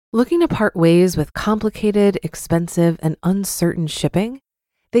Looking to part ways with complicated, expensive, and uncertain shipping?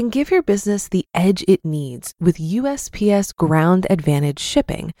 Then give your business the edge it needs with USPS Ground Advantage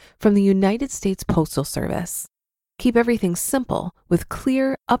shipping from the United States Postal Service. Keep everything simple with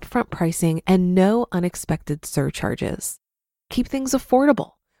clear, upfront pricing and no unexpected surcharges. Keep things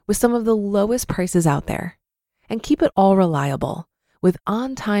affordable with some of the lowest prices out there. And keep it all reliable with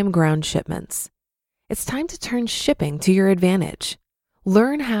on-time ground shipments. It's time to turn shipping to your advantage.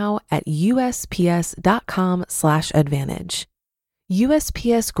 Learn how at USPS.com/advantage.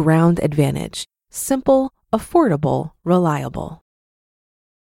 USPS Ground Advantage. Simple, affordable, reliable.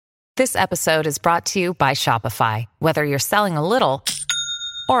 This episode is brought to you by Shopify. Whether you're selling a little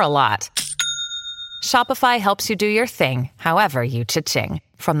or a lot, Shopify helps you do your thing, however you cha-ching.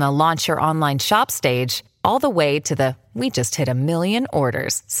 From the launch your online shop stage, all the way to the we just hit 1 million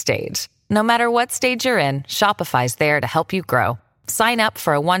orders stage. No matter what stage you're in, Shopify's there to help you grow. Sign up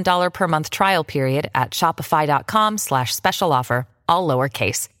for a $1 per month trial period at shopify.com/special offer, all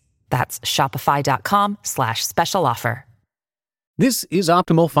lowercase. That's shopify.com/special offer. This is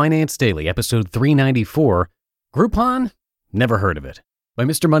Optimal Finance Daily, episode 394, Groupon? Never heard of it, by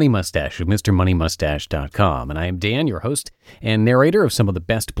Mr. Money Mustache of MrMoneyMustache.com. And I am Dan, your host and narrator of some of the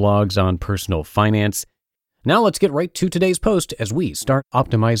best blogs on personal finance. Now let's get right to today's post as we start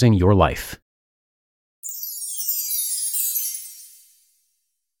optimizing your life.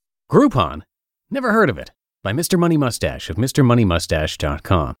 Groupon? Never heard of it, by Mr. Money Mustache of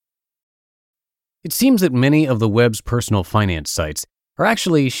MrMoneyMustache.com. It seems that many of the web's personal finance sites are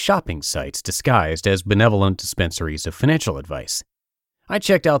actually shopping sites disguised as benevolent dispensaries of financial advice. I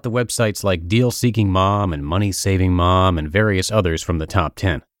checked out the websites like Deal Seeking Mom and Money Saving Mom and various others from the top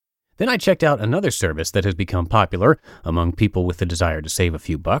 10. Then I checked out another service that has become popular among people with the desire to save a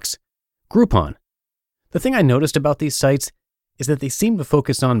few bucks, Groupon. The thing I noticed about these sites is that they seem to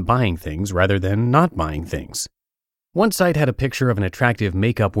focus on buying things rather than not buying things. One site had a picture of an attractive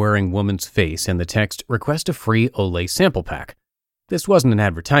makeup-wearing woman's face and the text, "Request a free Olay sample pack." This wasn't an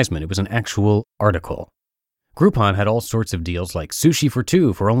advertisement, it was an actual article. Groupon had all sorts of deals like sushi for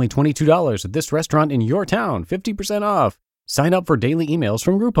two for only $22 at this restaurant in your town, 50% off. Sign up for daily emails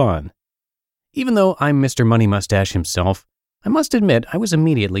from Groupon. Even though I'm Mr. Money Mustache himself, I must admit I was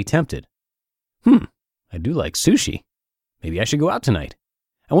immediately tempted. I do like sushi. Maybe I should go out tonight.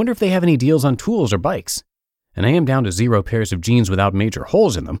 I wonder if they have any deals on tools or bikes. And I am down to 0 pairs of jeans without major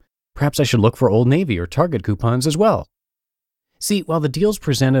holes in them. Perhaps I should look for Old Navy or Target coupons as well. See, while the deals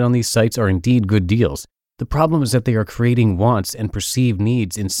presented on these sites are indeed good deals, the problem is that they are creating wants and perceived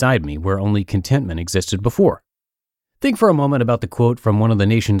needs inside me where only contentment existed before. Think for a moment about the quote from one of the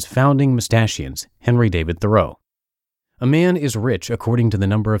nation's founding Mustachians, Henry David Thoreau. "A man is rich according to the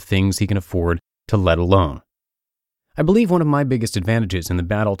number of things he can afford to let alone." I believe one of my biggest advantages in the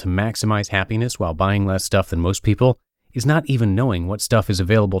battle to maximize happiness while buying less stuff than most people is not even knowing what stuff is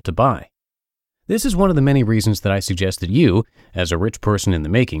available to buy. This is one of the many reasons that I suggest that you, as a rich person in the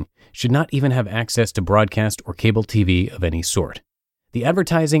making, should not even have access to broadcast or cable TV of any sort. The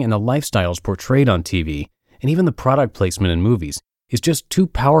advertising and the lifestyles portrayed on TV, and even the product placement in movies, is just too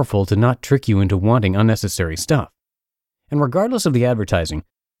powerful to not trick you into wanting unnecessary stuff. And regardless of the advertising,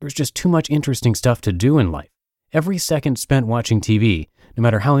 there's just too much interesting stuff to do in life. Every second spent watching TV, no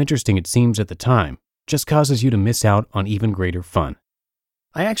matter how interesting it seems at the time, just causes you to miss out on even greater fun.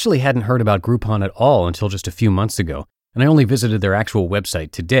 I actually hadn't heard about Groupon at all until just a few months ago, and I only visited their actual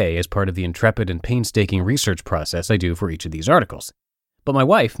website today as part of the intrepid and painstaking research process I do for each of these articles. But my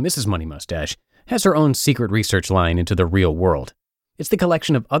wife, Mrs. Money Mustache, has her own secret research line into the real world. It's the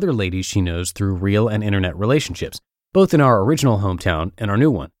collection of other ladies she knows through real and internet relationships, both in our original hometown and our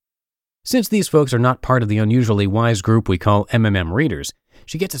new one. Since these folks are not part of the unusually wise group we call MMM readers,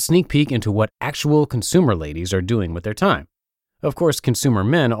 she gets a sneak peek into what actual consumer ladies are doing with their time. Of course, consumer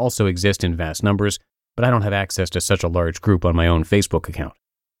men also exist in vast numbers, but I don't have access to such a large group on my own Facebook account.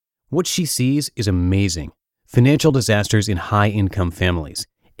 What she sees is amazing. Financial disasters in high-income families,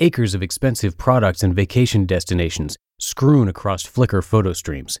 acres of expensive products and vacation destinations strewn across Flickr photo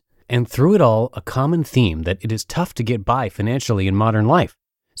streams, and through it all, a common theme that it is tough to get by financially in modern life.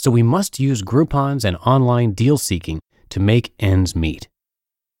 So we must use Groupons and online deal seeking to make ends meet.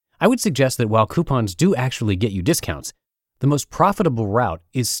 I would suggest that while coupons do actually get you discounts, the most profitable route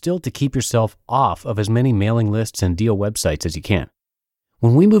is still to keep yourself off of as many mailing lists and deal websites as you can.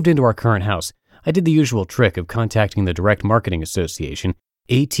 When we moved into our current house, I did the usual trick of contacting the Direct Marketing Association,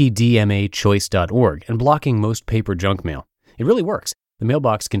 atdmachoice.org, and blocking most paper junk mail. It really works. The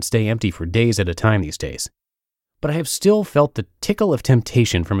mailbox can stay empty for days at a time these days. But I have still felt the tickle of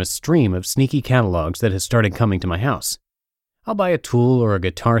temptation from a stream of sneaky catalogs that has started coming to my house. I'll buy a tool or a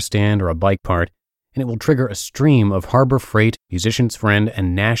guitar stand or a bike part, and it will trigger a stream of Harbor Freight, Musician's Friend,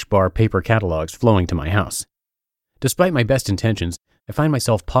 and Nash Bar paper catalogs flowing to my house. Despite my best intentions, I find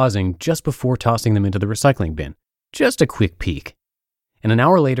myself pausing just before tossing them into the recycling bin. Just a quick peek. And an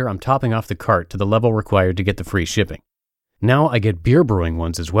hour later, I'm topping off the cart to the level required to get the free shipping. Now I get beer brewing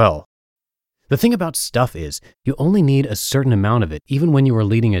ones as well. The thing about stuff is, you only need a certain amount of it, even when you are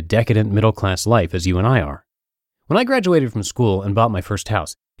leading a decadent middle-class life as you and I are. When I graduated from school and bought my first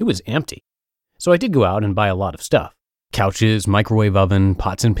house, it was empty. So I did go out and buy a lot of stuff. Couches, microwave oven,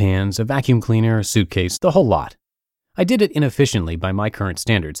 pots and pans, a vacuum cleaner, a suitcase, the whole lot. I did it inefficiently by my current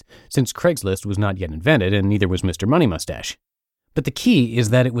standards, since Craigslist was not yet invented and neither was Mr. Money Mustache. But the key is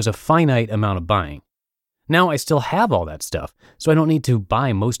that it was a finite amount of buying. Now I still have all that stuff, so I don't need to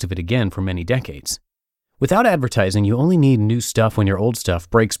buy most of it again for many decades. Without advertising, you only need new stuff when your old stuff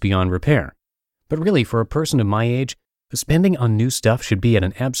breaks beyond repair. But really, for a person of my age, the spending on new stuff should be at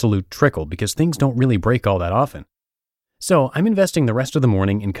an absolute trickle because things don't really break all that often. So I'm investing the rest of the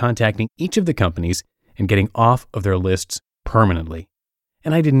morning in contacting each of the companies and getting off of their lists permanently.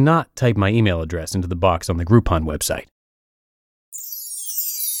 And I did not type my email address into the box on the Groupon website.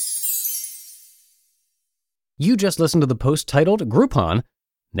 You just listened to the post titled Groupon,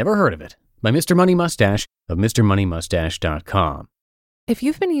 Never Heard of It, by Mr. Money Mustache of MrMoneyMustache.com. If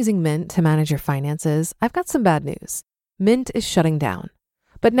you've been using Mint to manage your finances, I've got some bad news. Mint is shutting down.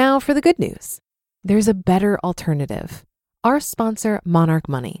 But now for the good news. There's a better alternative. Our sponsor, Monarch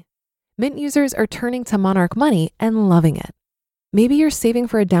Money. Mint users are turning to Monarch Money and loving it. Maybe you're saving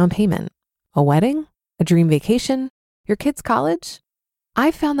for a down payment, a wedding, a dream vacation, your kid's college.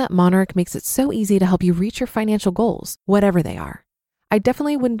 I've found that Monarch makes it so easy to help you reach your financial goals, whatever they are. I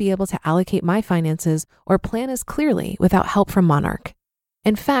definitely wouldn't be able to allocate my finances or plan as clearly without help from Monarch.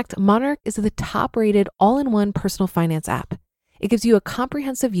 In fact, Monarch is the top-rated all-in-one personal finance app. It gives you a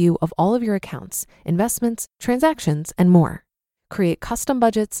comprehensive view of all of your accounts, investments, transactions, and more. Create custom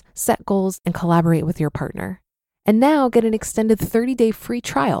budgets, set goals, and collaborate with your partner. And now get an extended 30-day free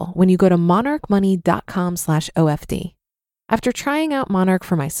trial when you go to monarchmoney.com/OFD. After trying out Monarch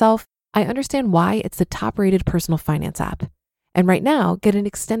for myself, I understand why it's the top-rated personal finance app. And right now, get an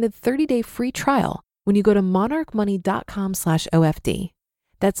extended 30-day free trial when you go to monarchmoney.com/OFD.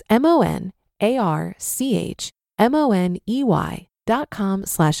 That's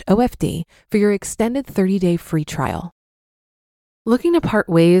monarchmoney.com/OFD for your extended 30-day free trial. Looking to part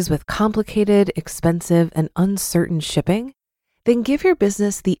ways with complicated, expensive, and uncertain shipping? Then give your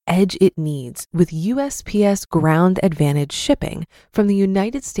business the edge it needs with USPS Ground Advantage shipping from the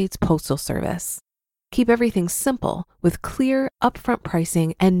United States Postal Service. Keep everything simple with clear, upfront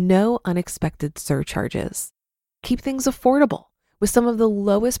pricing and no unexpected surcharges. Keep things affordable with some of the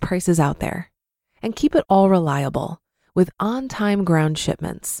lowest prices out there. And keep it all reliable with on-time ground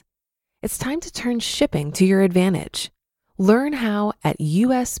shipments. It's time to turn shipping to your advantage. Learn how at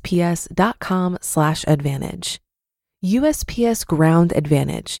USPS.com/advantage. USPS Ground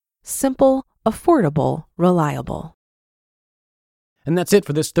Advantage. Simple, affordable, reliable. And that's it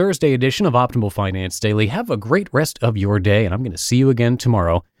for this Thursday edition of Optimal Finance Daily. Have a great rest of your day, and I'm going to see you again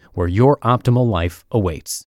tomorrow where your optimal life awaits.